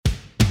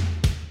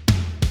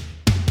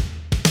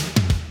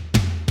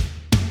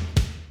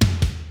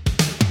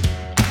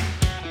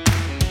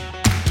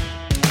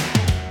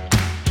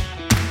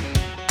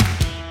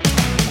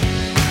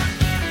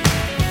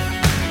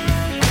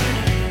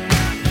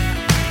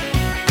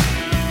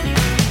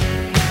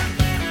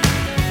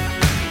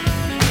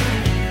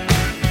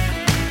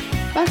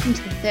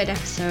third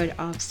episode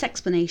of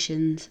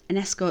Sexplanations, an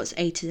escort's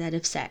A to Z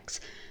of sex,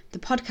 the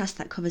podcast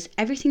that covers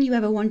everything you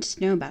ever wanted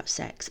to know about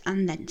sex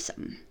and then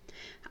some.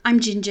 I'm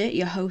Ginger,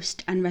 your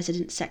host and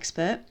resident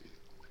sexpert.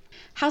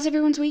 How's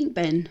everyone's week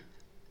been?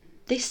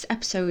 This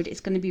episode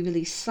is going to be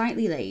released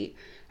slightly late.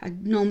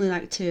 I'd normally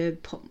like to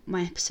put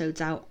my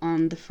episodes out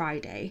on the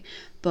Friday,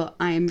 but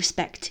I am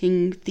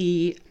respecting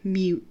the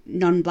mute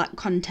non-black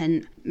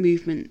content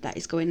movement that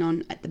is going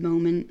on at the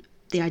moment.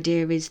 The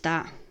idea is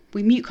that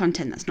we mute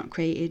content that's not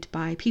created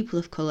by people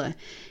of colour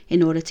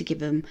in order to give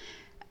them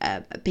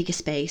a bigger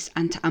space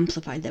and to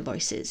amplify their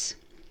voices,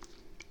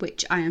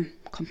 which I am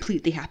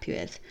completely happy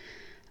with.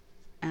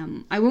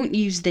 I won't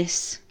use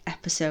this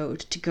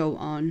episode to go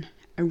on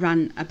a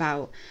rant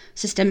about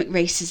systemic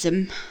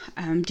racism.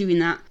 I'm doing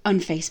that on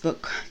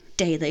Facebook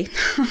daily.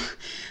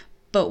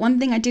 But one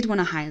thing I did want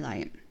to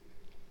highlight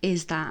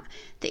is that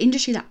the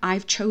industry that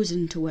I've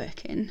chosen to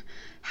work in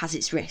has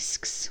its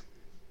risks.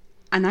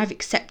 And I've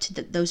accepted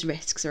that those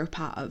risks are a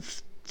part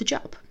of the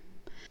job.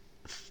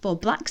 For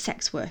black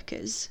sex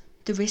workers,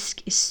 the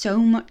risk is so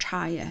much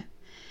higher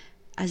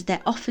as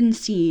they're often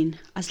seen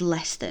as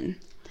less than.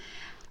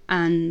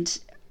 And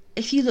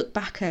if you look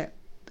back at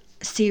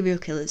serial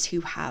killers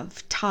who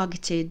have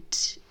targeted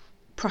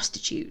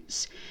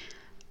prostitutes,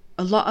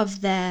 a lot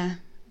of their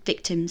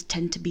victims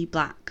tend to be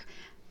black,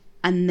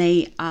 and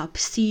they are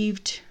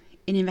perceived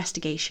in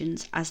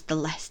investigations as the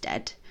less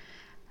dead.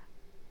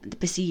 They're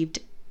perceived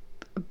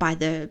by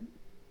the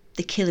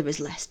killer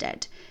as less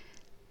dead.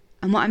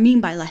 And what I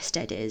mean by less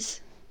dead is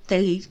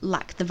they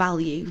lack the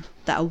value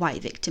that a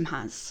white victim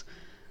has.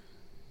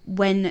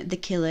 When the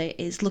killer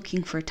is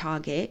looking for a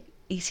target,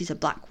 he sees a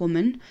black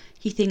woman,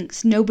 he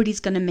thinks nobody's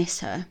going to miss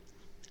her.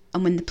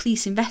 And when the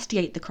police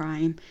investigate the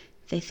crime,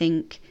 they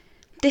think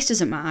this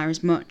doesn't matter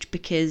as much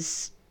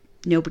because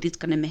nobody's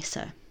going to miss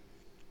her.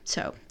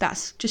 So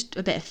that's just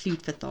a bit of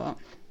food for thought.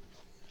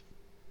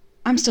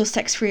 I'm still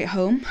sex-free at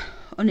home,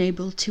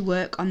 unable to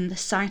work on the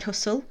side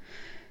hustle.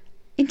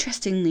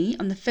 Interestingly,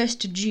 on the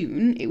 1st of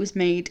June, it was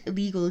made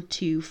illegal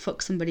to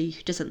fuck somebody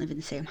who doesn't live in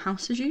the same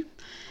house as you.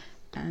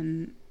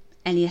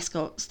 Any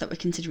escorts that were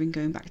considering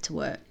going back to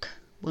work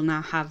will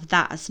now have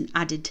that as an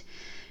added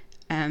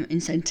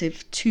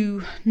incentive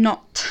to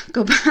not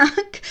go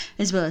back,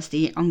 as well as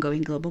the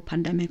ongoing global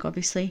pandemic,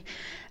 obviously.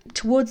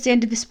 Towards the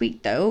end of this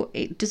week, though,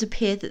 it does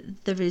appear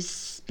that there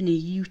has been a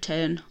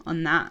U-turn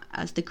on that,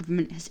 as the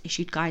government has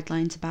issued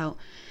guidelines about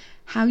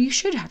how you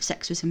should have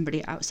sex with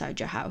somebody outside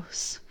your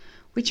house,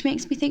 which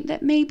makes me think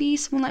that maybe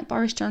someone like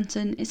Boris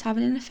Johnson is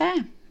having an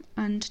affair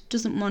and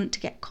doesn't want to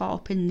get caught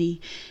up in the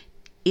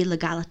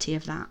illegality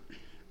of that.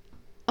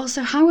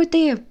 Also, how would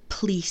they have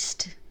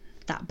policed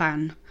that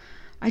ban?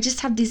 I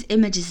just have these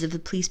images of the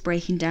police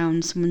breaking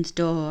down someone's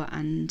door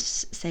and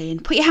saying,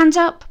 "Put your hands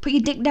up, put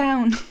your dick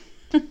down."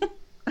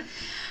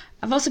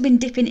 I've also been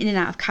dipping in and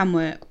out of cam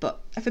work,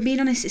 but if I'm being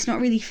honest, it's not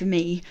really for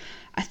me.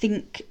 I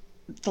think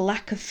the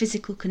lack of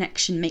physical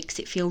connection makes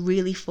it feel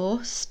really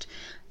forced.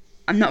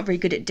 I'm not very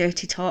good at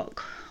dirty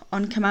talk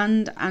on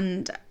command,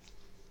 and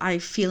I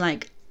feel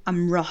like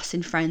I'm Ross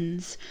in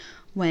Friends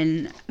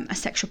when a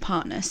sexual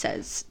partner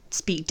says,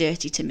 "Speak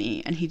dirty to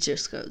me," and he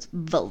just goes,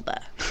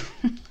 "vulva."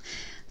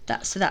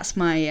 That's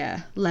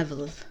my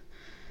level of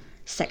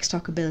sex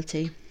talk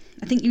ability.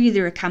 I think you're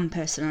either a cam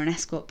person or an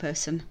escort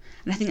person,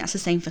 and I think that's the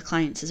same for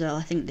clients as well.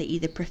 I think they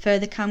either prefer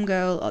the cam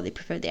girl or they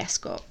prefer the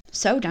escort.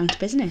 So, down to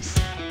business.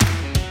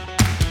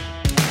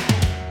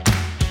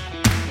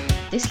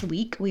 This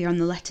week we are on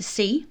the letter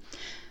C.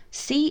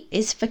 C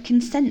is for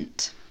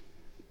consent.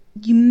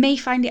 You may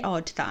find it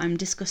odd that I'm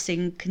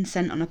discussing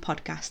consent on a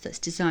podcast that's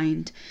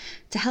designed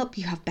to help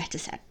you have better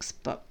sex,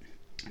 but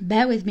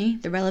bear with me,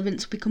 the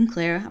relevance will become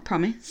clearer, I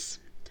promise.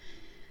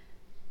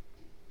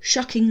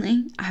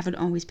 Shockingly, I haven't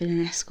always been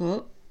an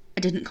escort.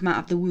 I didn't come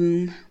out of the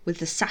womb with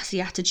the sassy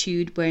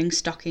attitude wearing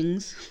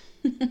stockings.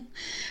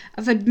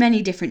 I've had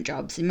many different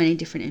jobs in many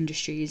different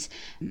industries,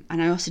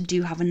 and I also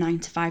do have a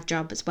 9-to-5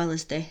 job as well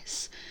as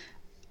this,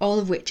 all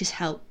of which has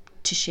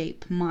helped to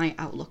shape my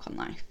outlook on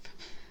life.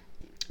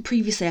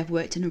 Previously, I've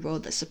worked in a role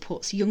that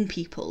supports young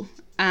people,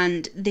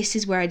 and this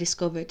is where I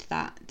discovered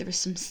that there are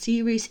some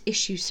serious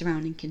issues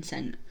surrounding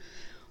consent.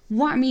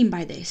 What I mean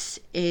by this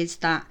is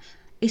that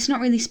it's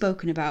not really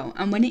spoken about,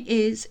 and when it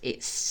is,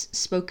 it's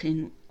spoken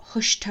in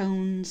hushed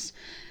tones,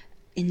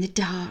 in the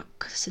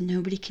dark, so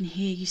nobody can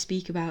hear you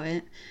speak about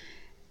it.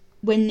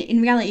 When in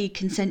reality,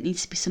 consent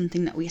needs to be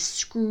something that we are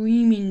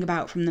screaming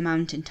about from the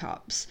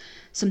mountaintops,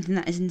 something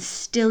that is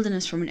instilled in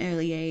us from an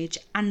early age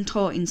and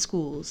taught in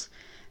schools.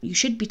 You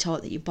should be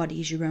taught that your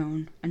body is your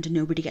own, and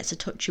nobody gets to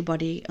touch your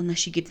body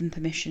unless you give them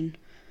permission.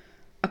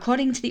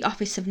 According to the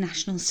Office of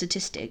National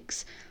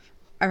Statistics,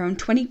 around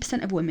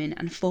 20% of women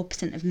and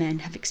 4% of men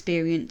have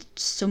experienced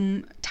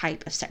some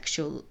type of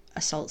sexual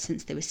assault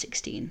since they were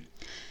 16.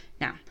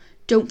 Now,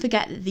 don't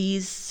forget that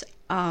these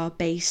are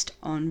based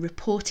on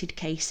reported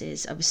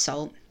cases of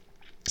assault,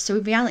 So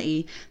in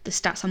reality, the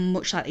stats are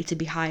much likely to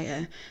be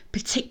higher,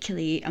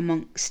 particularly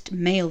amongst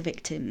male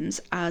victims,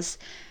 as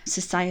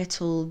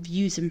societal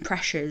views and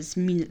pressures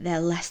mean that they're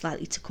less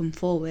likely to come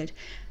forward,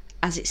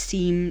 as it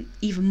seems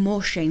even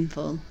more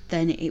shameful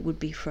than it would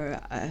be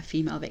for a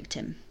female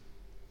victim.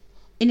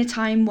 In a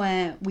time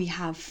where we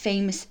have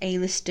famous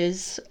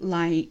A-listers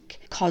like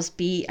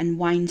Cosby and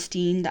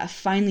Weinstein that are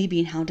finally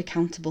being held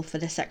accountable for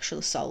their sexual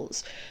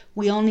assaults,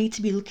 we all need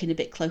to be looking a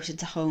bit closer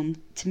to home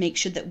to make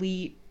sure that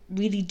we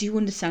really do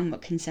understand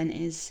what consent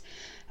is,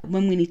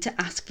 when we need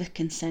to ask for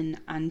consent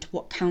and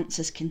what counts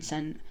as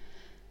consent.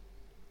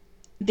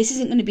 This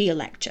isn't going to be a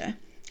lecture.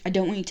 I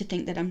don't want you to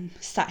think that I'm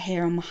sat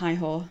here on my high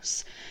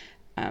horse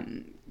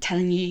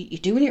telling you you're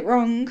doing it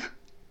wrong.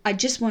 I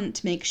just want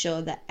to make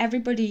sure that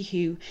everybody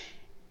who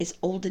is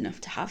old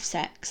enough to have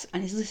sex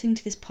and is listening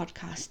to this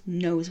podcast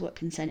knows what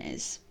consent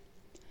is.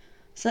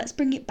 So let's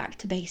bring it back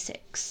to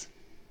basics.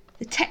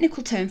 The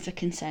technical term for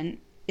consent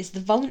is the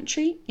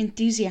voluntary,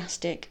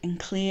 enthusiastic and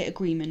clear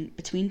agreement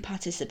between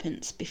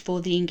participants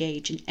before they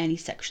engage in any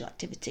sexual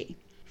activity.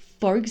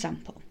 For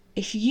example,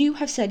 if you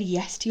have said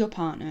yes to your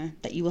partner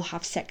that you will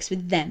have sex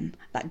with them,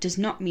 that does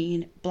not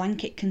mean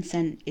blanket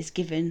consent is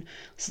given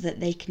so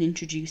that they can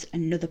introduce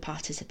another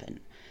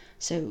participant.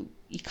 So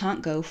you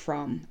can't go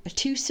from a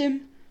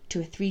twosome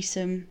to a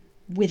threesome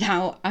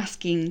without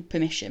asking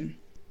permission.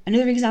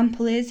 Another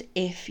example is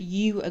if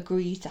you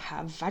agree to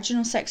have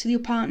vaginal sex with your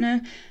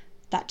partner,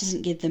 that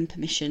doesn't give them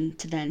permission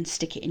to then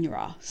stick it in your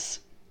arse.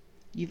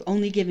 You've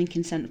only given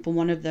consent for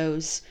one of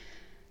those.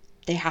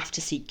 They have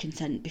to seek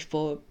consent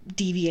before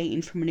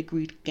deviating from an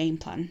agreed game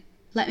plan.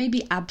 Let me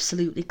be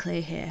absolutely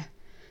clear here.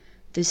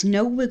 There's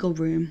no wiggle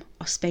room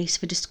or space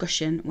for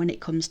discussion when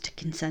it comes to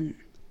consent.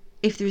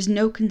 If there is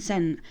no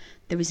consent,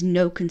 there is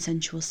no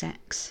consensual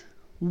sex.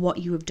 What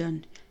you have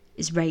done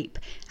is rape,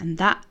 and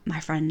that, my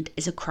friend,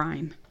 is a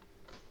crime.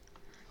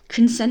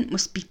 Consent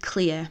must be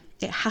clear.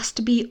 It has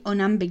to be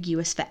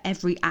unambiguous for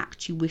every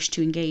act you wish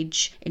to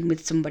engage in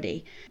with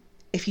somebody.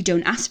 If you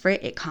don't ask for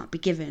it, it can't be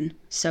given.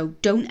 So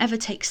don't ever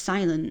take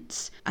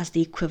silence as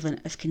the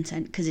equivalent of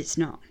consent, because it's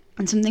not.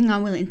 And something I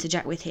will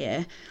interject with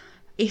here,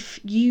 if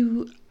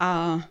you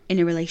are in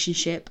a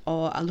relationship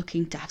or are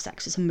looking to have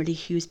sex with somebody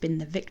who's been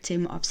the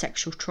victim of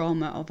sexual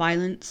trauma or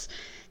violence,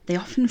 they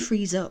often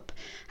freeze up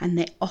and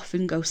they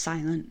often go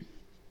silent.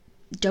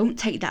 Don't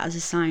take that as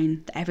a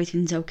sign that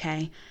everything's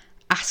okay.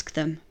 Ask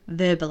them,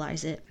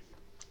 verbalize it.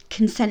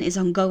 Consent is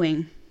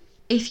ongoing.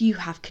 If you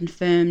have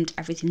confirmed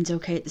everything's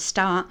okay at the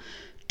start,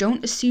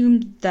 don't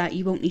assume that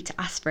you won't need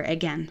to ask for it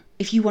again.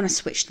 If you want to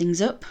switch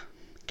things up,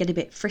 get a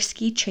bit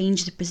frisky,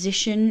 change the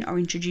position or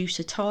introduce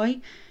a toy,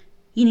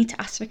 you need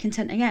to ask for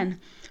consent again.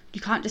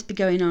 You can't just be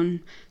going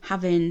on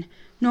having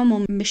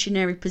normal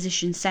missionary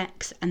position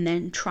sex and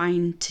then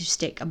trying to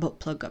stick a butt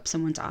plug up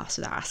someone's arse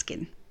without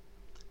asking.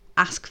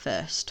 Ask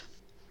first.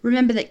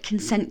 Remember that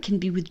consent can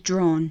be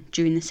withdrawn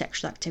during the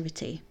sexual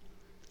activity.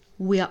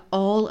 We are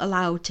all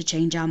allowed to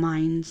change our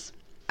minds.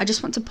 I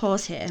just want to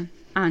pause here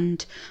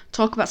and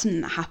talk about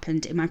something that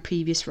happened in my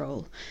previous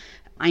role.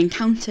 I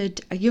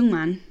encountered a young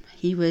man.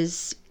 He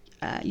was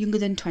younger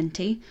than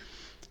 20.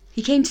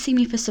 He came to see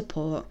me for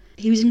support.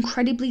 He was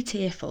incredibly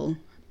tearful,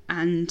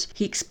 and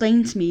he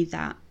explained to me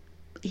that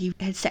he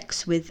had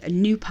sex with a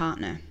new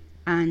partner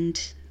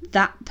and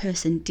that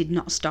person did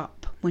not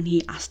stop when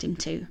he asked him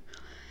to.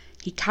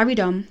 He carried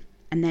on,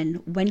 and then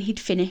when he'd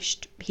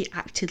finished, he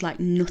acted like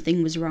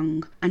nothing was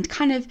wrong and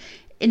kind of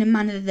in a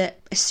manner that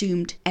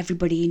assumed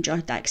everybody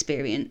enjoyed that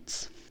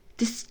experience.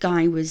 This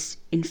guy was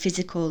in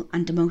physical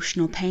and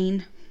emotional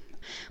pain.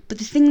 But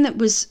the thing that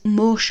was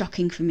more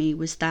shocking for me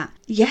was that,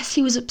 yes,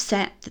 he was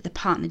upset that the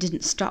partner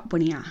didn't stop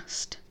when he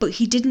asked, but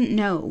he didn't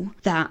know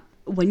that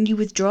when you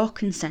withdraw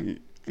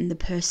consent and the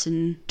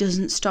person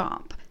doesn't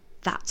stop,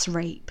 that's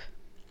rape.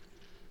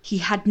 He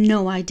had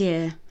no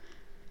idea.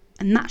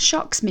 And that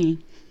shocks me.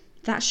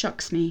 That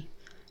shocks me.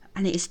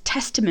 And it is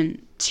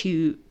testament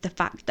to the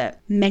fact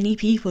that many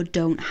people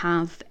don't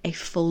have a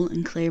full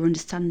and clear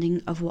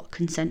understanding of what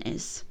consent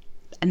is.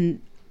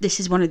 And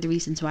this is one of the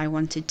reasons why I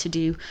wanted to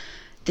do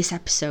this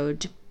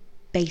episode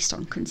based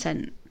on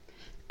consent.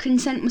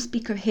 Consent must be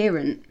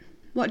coherent.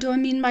 What do I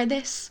mean by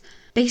this?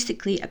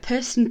 Basically, a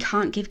person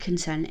can't give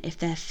consent if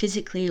they're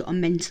physically or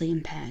mentally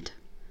impaired.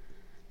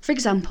 For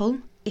example,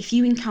 if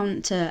you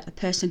encounter a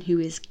person who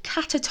is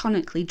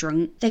catatonically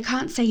drunk, they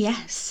can't say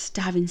yes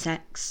to having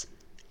sex.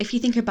 If you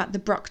think about the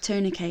Brock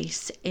Turner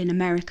case in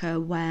America,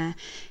 where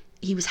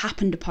he was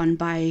happened upon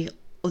by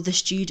other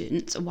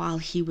students while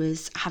he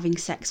was having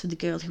sex with a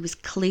girl who was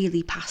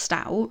clearly passed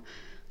out,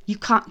 you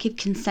can't give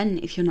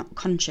consent if you're not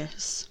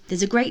conscious.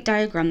 There's a great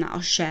diagram that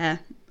I'll share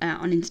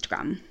on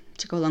Instagram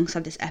to go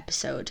alongside this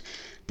episode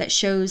that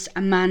shows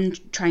a man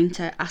trying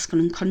to ask an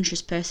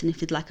unconscious person if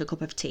he'd like a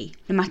cup of tea.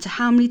 No matter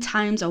how many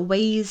times or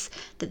ways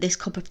that this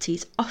cup of tea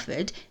is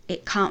offered,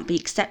 it can't be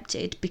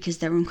accepted because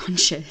they're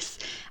unconscious.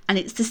 And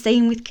it's the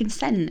same with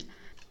consent.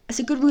 As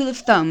a good rule of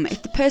thumb,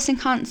 if the person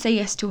can't say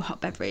yes to a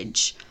hot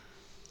beverage,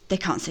 they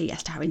can't say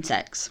yes to having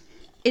sex.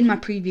 In my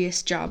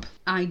previous job,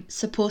 I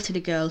supported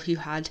a girl who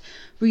had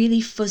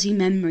really fuzzy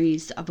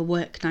memories of a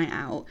work night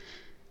out.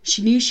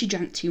 She knew she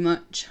drank too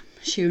much.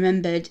 She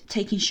remembered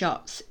taking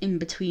shots in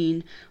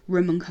between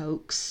rum and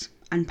cokes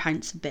and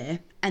pints of beer.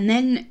 And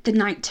then the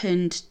night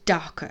turned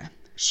darker.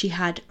 She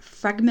had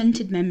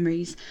fragmented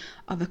memories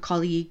of a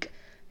colleague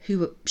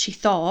who she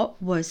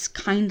thought was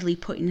kindly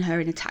putting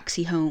her in a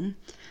taxi home,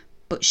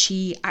 but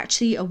she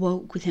actually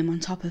awoke with him on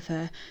top of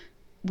her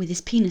with his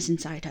penis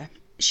inside her.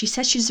 She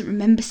says she doesn't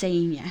remember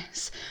saying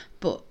yes,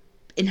 but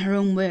in her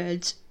own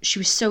words, she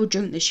was so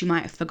drunk that she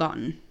might have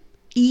forgotten.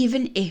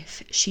 Even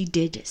if she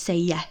did say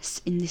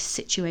yes in this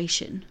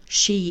situation,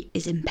 she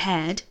is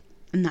impaired,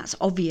 and that's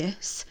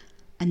obvious,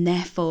 and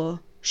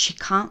therefore she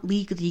can't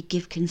legally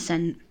give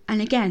consent.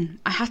 And again,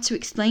 I had to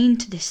explain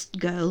to this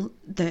girl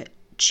that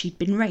she'd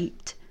been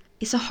raped.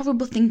 It's a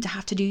horrible thing to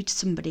have to do to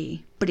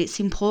somebody, but it's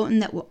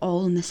important that we're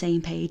all on the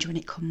same page when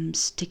it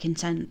comes to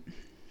consent.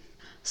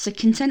 So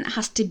consent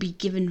has to be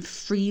given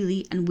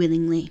freely and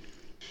willingly.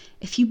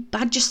 If you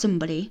badger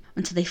somebody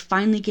until they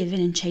finally give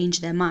in and change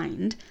their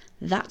mind,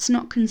 that's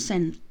not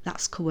consent,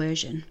 that's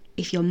coercion.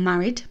 If you're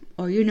married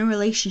or you're in a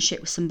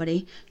relationship with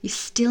somebody, you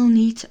still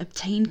need to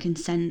obtain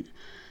consent.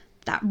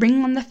 That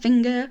ring on the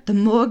finger, the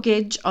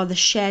mortgage, or the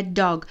shared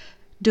dog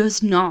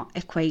does not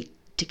equate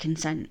to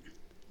consent.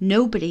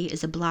 Nobody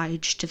is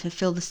obliged to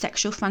fulfill the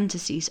sexual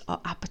fantasies or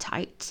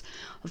appetites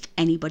of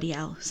anybody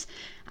else,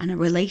 and a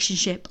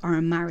relationship or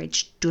a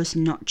marriage does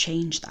not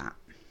change that.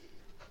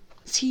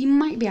 So you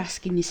might be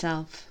asking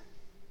yourself,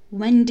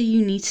 when do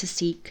you need to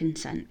seek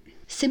consent?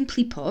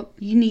 Simply put,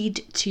 you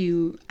need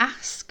to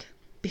ask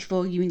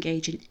before you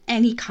engage in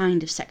any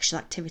kind of sexual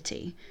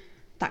activity.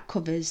 That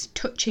covers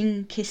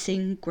touching,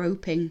 kissing,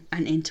 groping,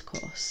 and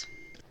intercourse.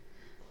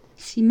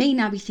 So you may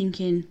now be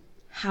thinking,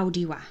 how do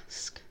you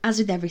ask? As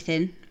with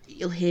everything,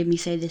 you'll hear me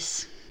say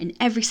this in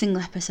every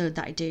single episode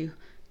that I do,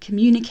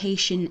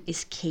 communication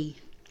is key.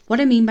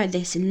 What I mean by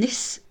this in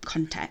this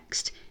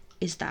context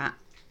is that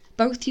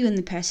both you and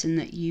the person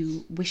that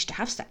you wish to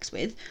have sex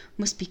with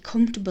must be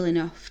comfortable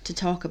enough to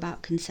talk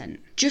about consent.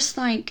 Just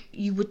like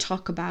you would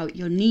talk about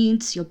your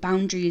needs, your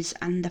boundaries,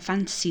 and the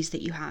fantasies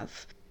that you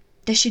have.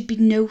 There should be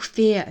no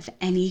fear of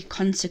any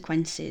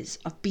consequences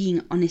of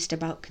being honest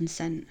about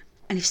consent.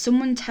 And if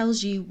someone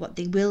tells you what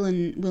they will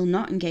and will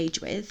not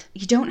engage with,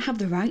 you don't have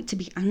the right to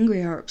be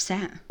angry or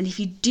upset. And if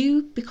you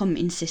do become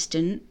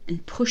insistent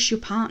and push your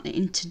partner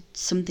into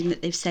something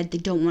that they've said they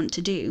don't want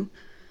to do,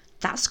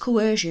 that's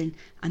coercion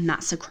and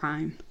that's a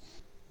crime.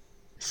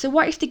 So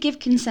what if they give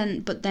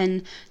consent but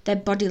then their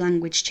body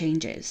language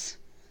changes?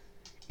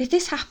 If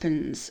this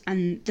happens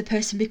and the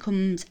person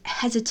becomes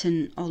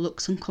hesitant or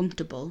looks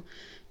uncomfortable,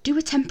 do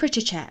a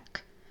temperature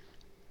check.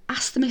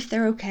 Ask them if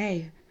they're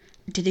okay.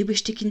 Do they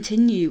wish to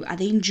continue? Are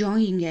they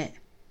enjoying it?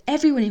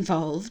 Everyone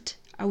involved,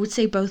 I would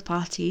say both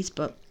parties,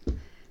 but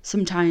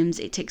sometimes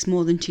it takes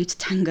more than two to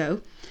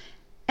tango.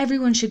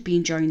 Everyone should be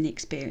enjoying the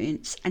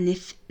experience, and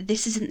if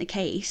this isn't the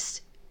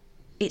case,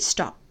 it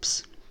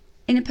stops.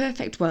 In a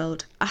perfect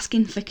world,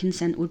 asking for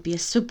consent would be a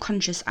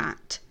subconscious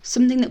act,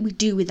 something that we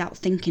do without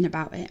thinking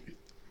about it,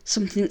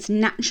 something that's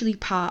naturally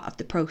part of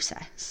the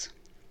process.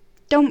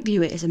 Don't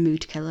view it as a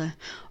mood killer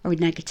or a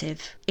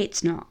negative.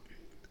 It's not.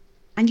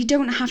 And you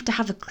don't have to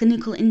have a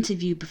clinical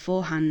interview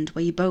beforehand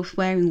where you're both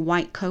wearing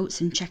white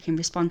coats and checking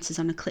responses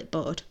on a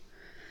clipboard.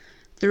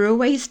 There are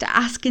ways to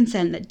ask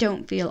consent that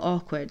don't feel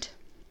awkward.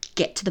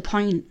 Get to the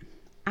point.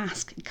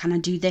 Ask, can I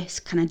do this?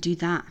 Can I do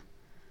that?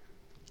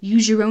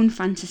 Use your own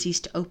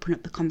fantasies to open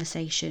up the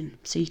conversation.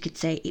 So you could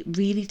say, it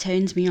really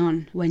turns me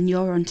on when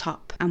you're on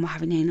top and we're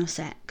having anal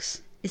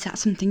sex. Is that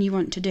something you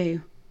want to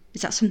do?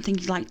 Is that something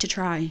you'd like to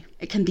try?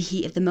 It can be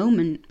heat of the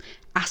moment.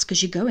 Ask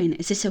as you're going,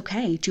 is this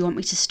okay? Do you want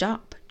me to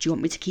stop? Do you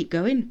want me to keep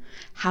going?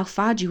 How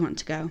far do you want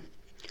to go?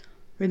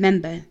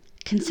 Remember,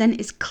 consent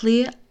is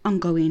clear,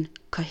 ongoing,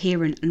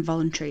 coherent and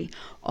voluntary.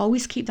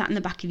 Always keep that in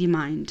the back of your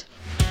mind.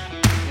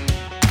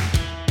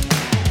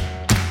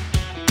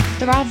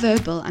 There are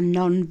verbal and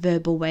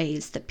non-verbal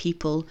ways that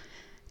people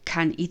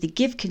can either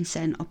give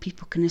consent or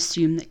people can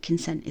assume that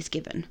consent is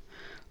given.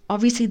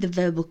 Obviously, the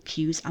verbal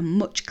cues are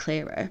much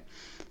clearer.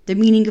 The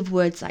meaning of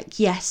words like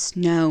yes,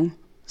 no,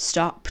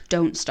 stop,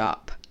 don't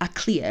stop are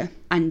clear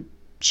and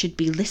should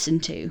be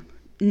listened to.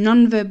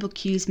 Non-verbal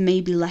cues may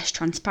be less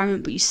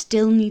transparent, but you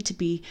still need to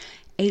be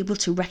able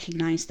to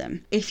recognise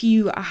them. If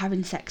you are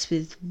having sex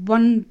with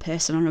one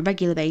person on a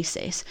regular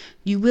basis,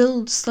 you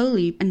will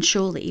slowly and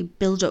surely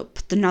build up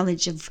the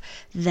knowledge of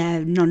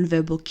their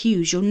non-verbal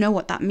cues. You'll know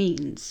what that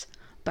means.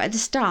 But at the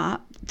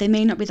start, they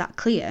may not be that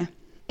clear.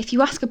 If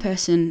you ask a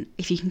person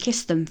if you can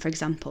kiss them, for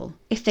example,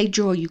 if they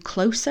draw you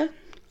closer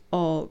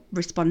or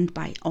respond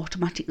by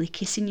automatically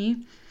kissing you,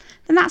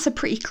 then that's a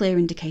pretty clear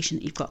indication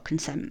that you've got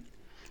consent.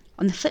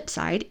 On the flip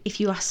side, if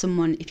you ask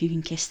someone if you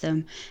can kiss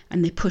them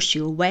and they push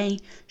you away,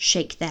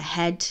 shake their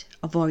head,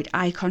 avoid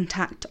eye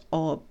contact,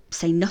 or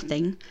say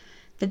nothing,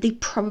 then they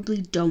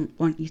probably don't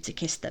want you to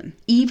kiss them.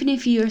 Even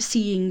if you're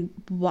seeing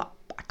what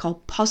I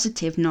call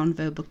positive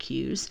non-verbal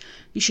cues,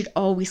 you should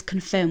always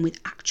confirm with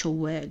actual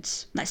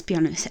words. Let's be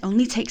honest, it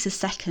only takes a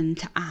second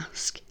to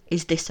ask,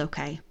 is this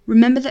okay?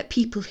 Remember that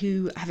people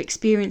who have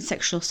experienced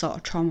sexual assault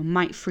or trauma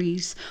might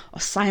freeze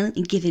or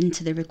silently give in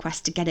to the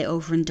request to get it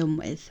over and done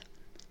with.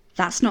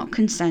 That's not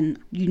consent.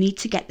 You need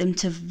to get them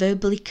to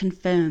verbally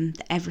confirm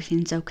that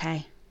everything's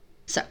okay.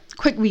 So,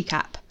 quick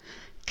recap.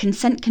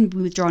 Consent can be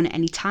withdrawn at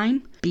any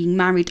time. Being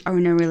married or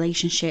in a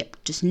relationship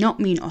does not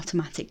mean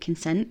automatic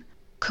consent.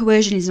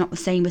 Coercion is not the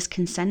same as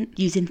consent.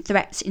 Using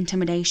threats,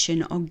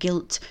 intimidation, or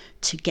guilt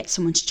to get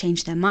someone to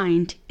change their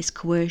mind is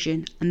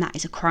coercion, and that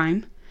is a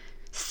crime.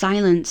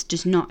 Silence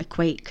does not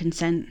equate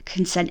consent.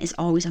 Consent is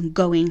always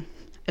ongoing.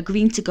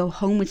 Agreeing to go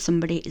home with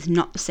somebody is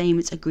not the same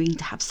as agreeing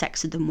to have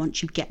sex with them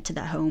once you get to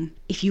their home.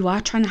 If you are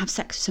trying to have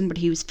sex with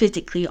somebody who is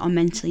physically or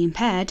mentally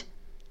impaired,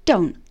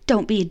 don't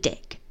be a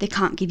dick. They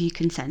can't give you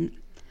consent.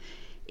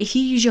 If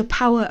you use your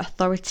power,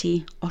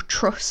 authority, or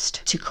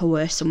trust to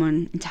coerce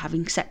someone into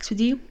having sex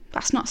with you,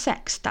 that's not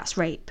sex, that's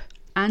rape.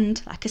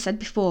 And, like I said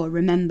before,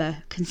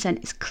 remember,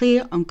 consent is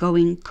clear,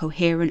 ongoing,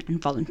 coherent,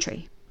 and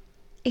voluntary.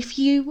 If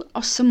you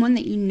or someone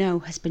that you know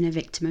has been a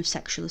victim of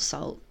sexual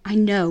assault, I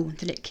know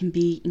that it can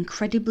be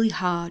incredibly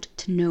hard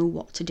to know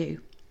what to do.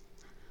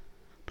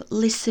 But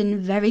listen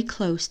very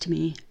close to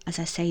me as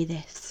I say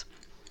this.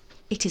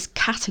 It is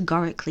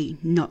categorically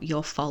not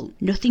your fault.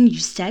 Nothing you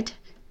said,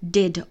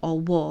 did, or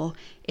wore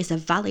is a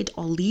valid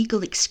or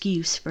legal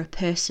excuse for a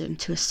person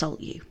to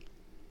assault you.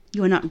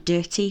 You are not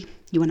dirty,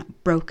 you are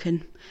not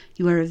broken,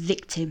 you are a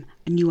victim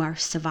and you are a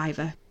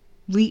survivor.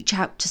 Reach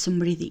out to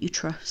somebody that you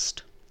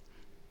trust.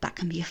 That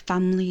can be a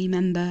family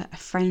member, a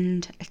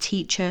friend, a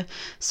teacher,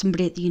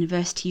 somebody at the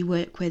university you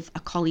work with, a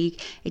colleague.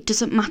 It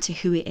doesn't matter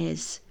who it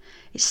is.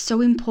 It's so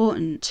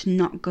important to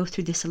not go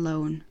through this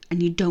alone,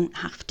 and you don't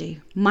have to.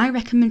 My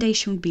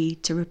recommendation would be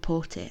to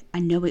report it. I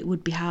know it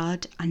would be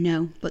hard, I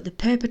know, but the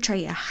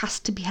perpetrator has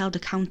to be held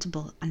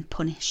accountable and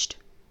punished.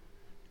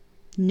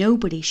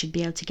 Nobody should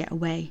be able to get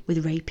away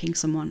with raping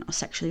someone or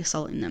sexually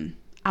assaulting them.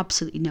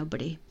 Absolutely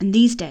nobody. And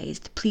these days,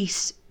 the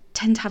police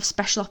tend to have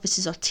special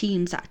officers or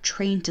teams that are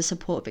trained to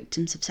support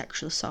victims of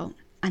sexual assault.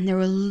 And there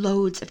are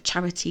loads of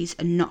charities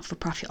and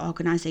not-for-profit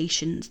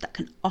organisations that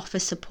can offer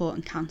support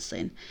and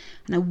counselling.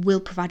 And I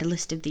will provide a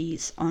list of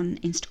these on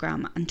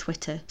Instagram and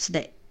Twitter so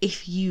that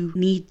if you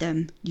need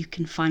them, you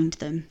can find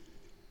them.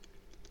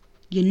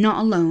 You're not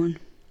alone.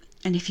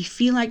 And if you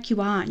feel like you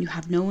are and you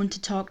have no one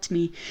to talk to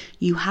me,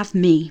 you have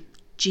me.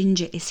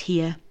 Ginger is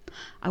here.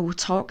 I will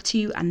talk to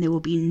you and there will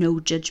be no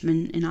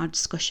judgment in our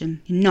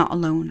discussion. You're not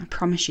alone, I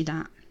promise you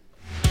that.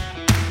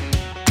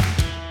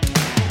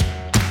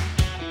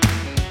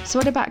 So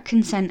what about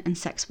consent and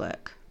sex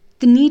work?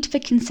 The need for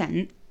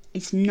consent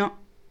is not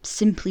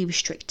simply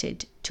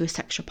restricted to a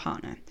sexual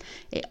partner.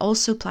 It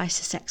also applies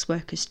to sex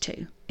workers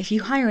too. If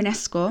you hire an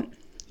escort,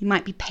 you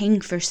might be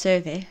paying for a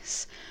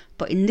service,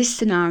 but in this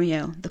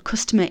scenario, the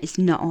customer is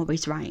not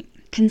always right.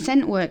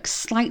 Consent works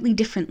slightly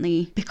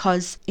differently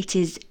because it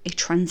is a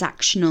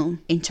transactional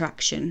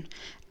interaction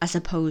as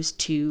opposed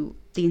to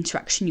the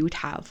interaction you would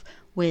have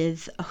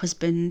with a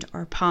husband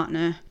or a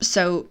partner.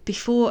 So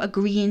before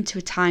agreeing to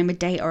a time, a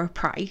date or a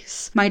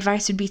price, my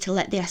advice would be to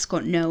let the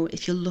escort know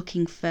if you're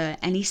looking for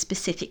any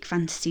specific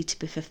fantasy to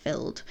be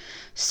fulfilled,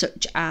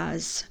 such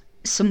as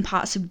some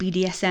parts of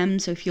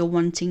BDSM, so if you're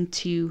wanting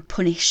to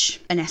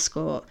punish an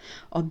escort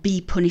or be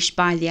punished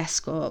by the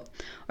escort,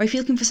 or if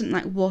you're looking for something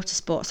like water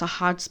sports or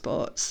hard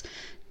sports.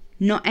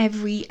 Not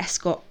every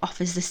escort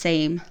offers the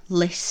same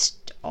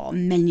list or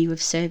menu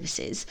of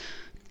services.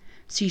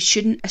 So you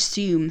shouldn't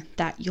assume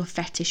that your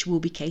fetish will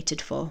be catered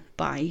for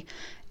by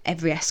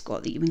every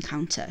escort that you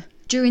encounter.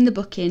 During the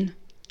booking,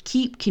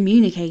 keep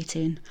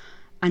communicating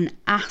and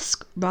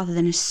ask rather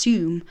than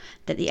assume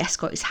that the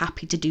escort is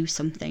happy to do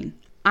something.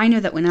 I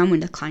know that when I'm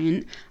with a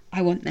client,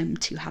 I want them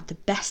to have the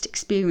best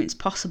experience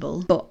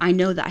possible, but I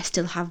know that I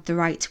still have the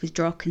right to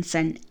withdraw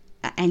consent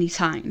at any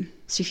time.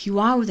 So if you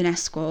are with an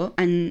escort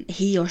and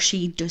he or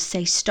she does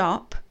say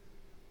stop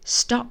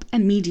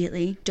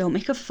immediately. Don't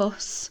make a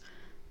fuss.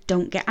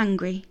 Don't get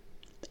angry.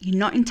 You're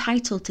not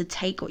entitled to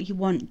take what you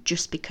want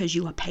just because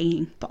you are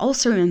paying. But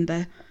also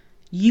remember,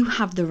 you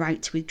have the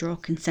right to withdraw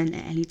consent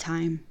at any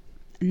time.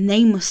 And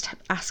they must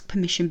ask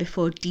permission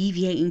before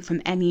deviating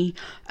from any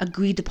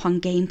agreed upon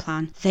game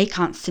plan. They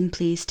can't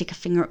simply stick a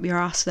finger up your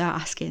arse without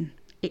asking.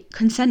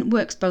 Consent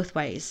works both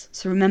ways,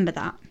 so remember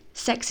that.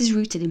 Sex is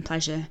rooted in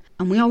pleasure,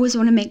 and we always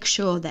want to make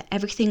sure that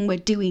everything we're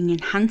doing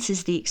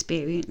enhances the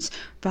experience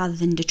rather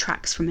than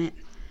detracts from it.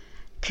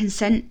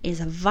 Consent is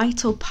a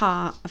vital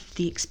part of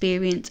the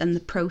experience and the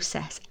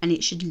process, and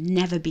it should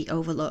never be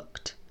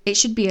overlooked. It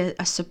should be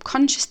a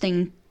subconscious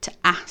thing to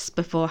ask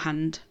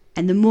beforehand,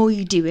 and the more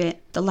you do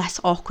it, the less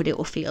awkward it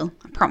will feel,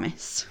 I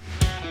promise.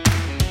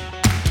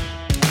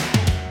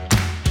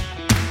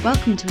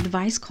 Welcome to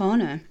Advice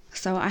Corner.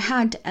 So I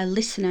had a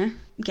listener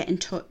get in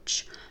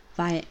touch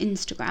via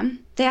Instagram.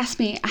 They asked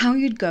me how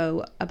you'd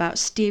go about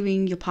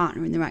steering your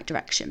partner in the right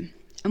direction.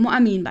 And what I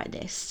mean by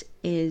this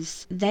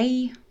is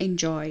they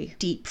enjoy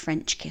deep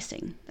French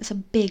kissing. That's a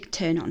big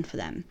turn on for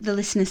them. The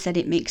listener said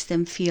it makes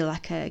them feel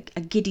like a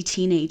giddy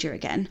teenager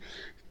again.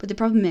 But the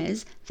problem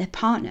is their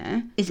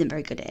partner isn't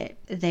very good at it.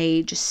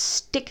 They just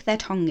stick their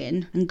tongue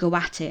in and go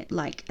at it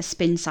like a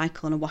spin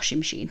cycle on a washing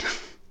machine,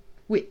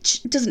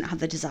 which doesn't have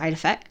the desired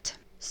effect.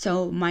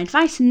 So my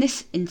advice in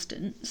this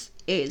instance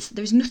is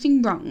there's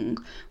nothing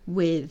wrong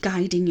with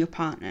guiding your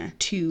partner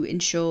to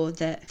ensure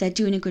that they're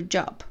doing a good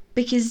job.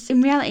 Because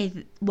in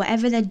reality,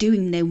 whatever they're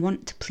doing, they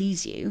want to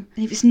please you.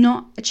 And if it's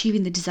not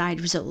achieving the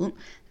desired result,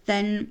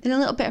 then a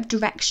little bit of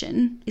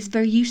direction is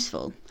very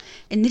useful.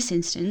 In this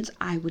instance,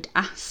 I would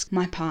ask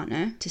my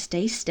partner to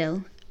stay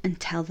still and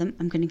tell them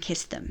I'm going to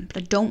kiss them.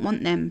 But I don't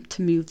want them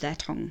to move their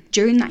tongue.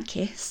 During that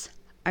kiss,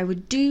 I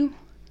would do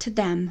to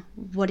them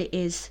what it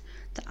is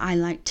that I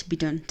like to be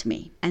done to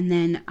me. And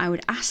then I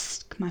would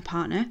ask my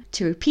partner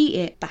to repeat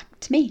it back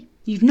to me.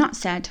 You've not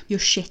said, you're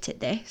shit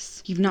at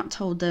this. You've not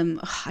told them,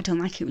 oh, I don't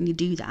like it when you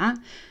do that.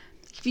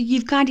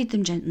 You've guided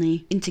them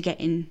gently into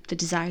getting the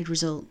desired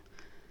result.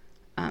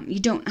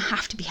 You don't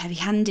have to be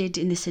heavy-handed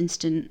in this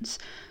instance.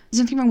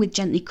 There's nothing wrong with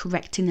gently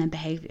correcting their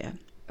behaviour.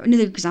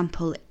 Another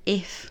example,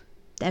 if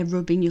they're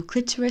rubbing your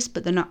clitoris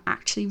but they're not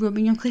actually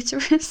rubbing your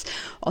clitoris,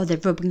 or they're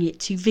rubbing it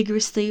too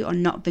vigorously or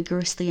not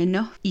vigorously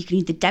enough, you can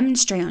either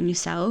demonstrate on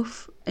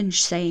yourself and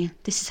say,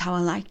 this is how I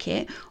like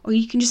it, or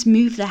you can just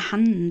move their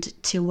hand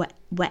to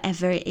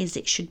wherever it is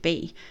it should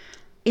be.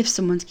 If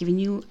someone's giving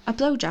you a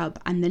blowjob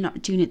and they're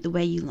not doing it the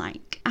way you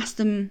like, ask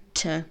them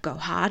to go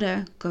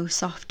harder, go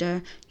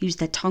softer, use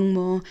their tongue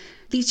more.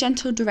 These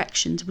gentle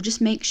directions will just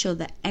make sure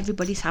that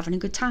everybody's having a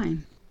good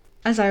time.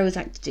 As I always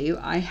like to do,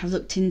 I have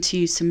looked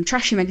into some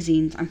trashy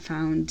magazines and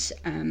found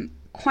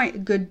quite a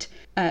good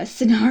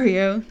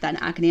scenario that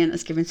an agony aunt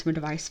has given some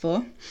advice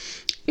for.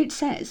 It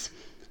says,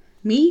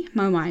 me,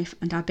 my wife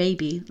and our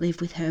baby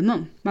live with her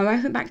mum. My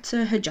wife went back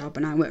to her job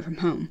and I work from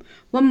home.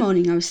 One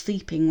morning I was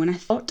sleeping when I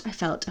thought I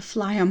felt a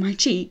fly on my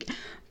cheek,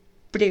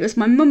 but it was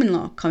my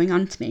mum-in-law coming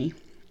on to me.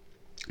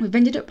 We've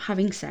ended up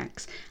having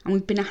sex and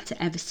we've been at it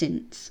ever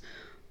since.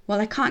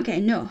 While I can't get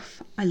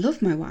enough, I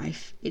love my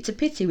wife. It's a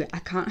pity I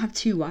can't have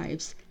two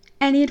wives.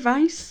 Any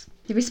advice?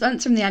 The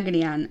response from the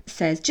agony aunt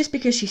says, just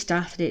because she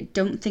started it,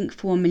 don't think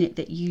for 1 minute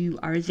that you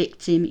are a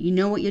victim. You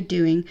know what you're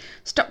doing.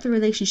 Stop the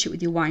relationship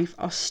with your wife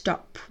or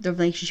stop the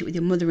relationship with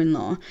your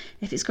mother-in-law.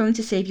 If it's going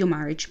to save your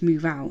marriage,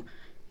 move out.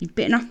 You've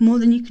bitten off more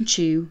than you can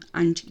chew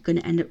and you're going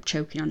to end up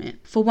choking on it.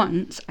 For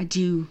once, I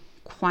do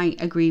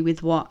quite agree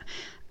with what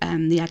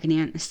the agony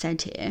aunt has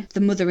said here. The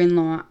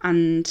mother-in-law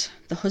and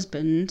the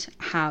husband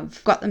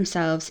have got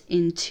themselves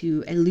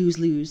into a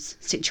lose-lose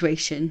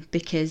situation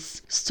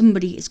because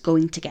somebody is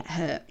going to get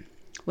hurt.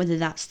 Whether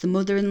that's the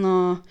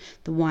mother-in-law,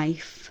 the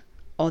wife,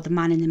 or the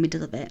man in the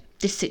middle of it.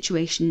 This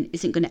situation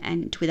isn't going to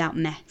end without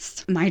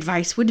mess. My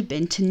advice would have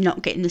been to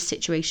not get in this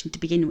situation to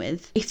begin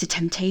with. If the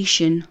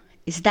temptation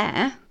is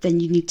there,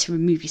 then you need to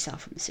remove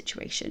yourself from the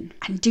situation.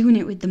 And doing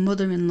it with the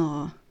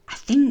mother-in-law, I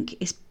think,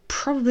 is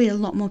probably a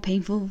lot more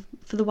painful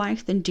for the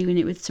wife than doing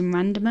it with some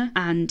randomer.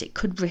 And it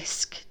could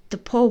risk the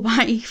poor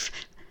wife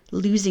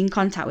losing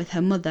contact with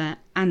her mother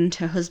and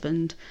her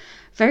husband.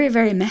 Very,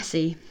 very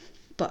messy,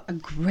 but a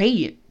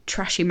great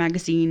trashy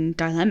magazine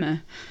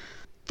dilemma.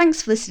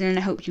 Thanks for listening.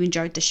 I hope you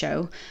enjoyed the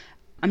show.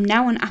 I'm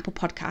now on Apple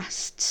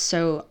Podcasts,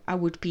 so I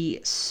would be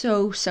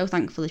so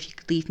thankful if you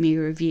could leave me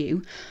a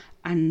review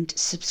and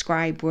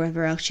subscribe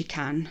wherever else you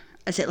can,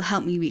 as it'll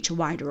help me reach a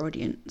wider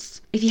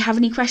audience. If you have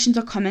any questions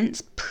or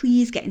comments,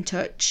 please get in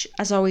touch.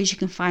 As always, you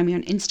can find me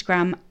on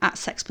Instagram at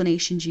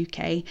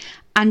Sexplanationsuk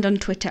and on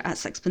Twitter at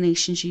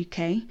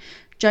Sexplanationsuk.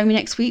 Join me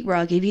next week where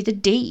I'll give you the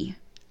D.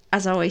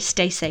 As always,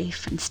 stay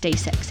safe and stay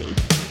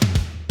sexy.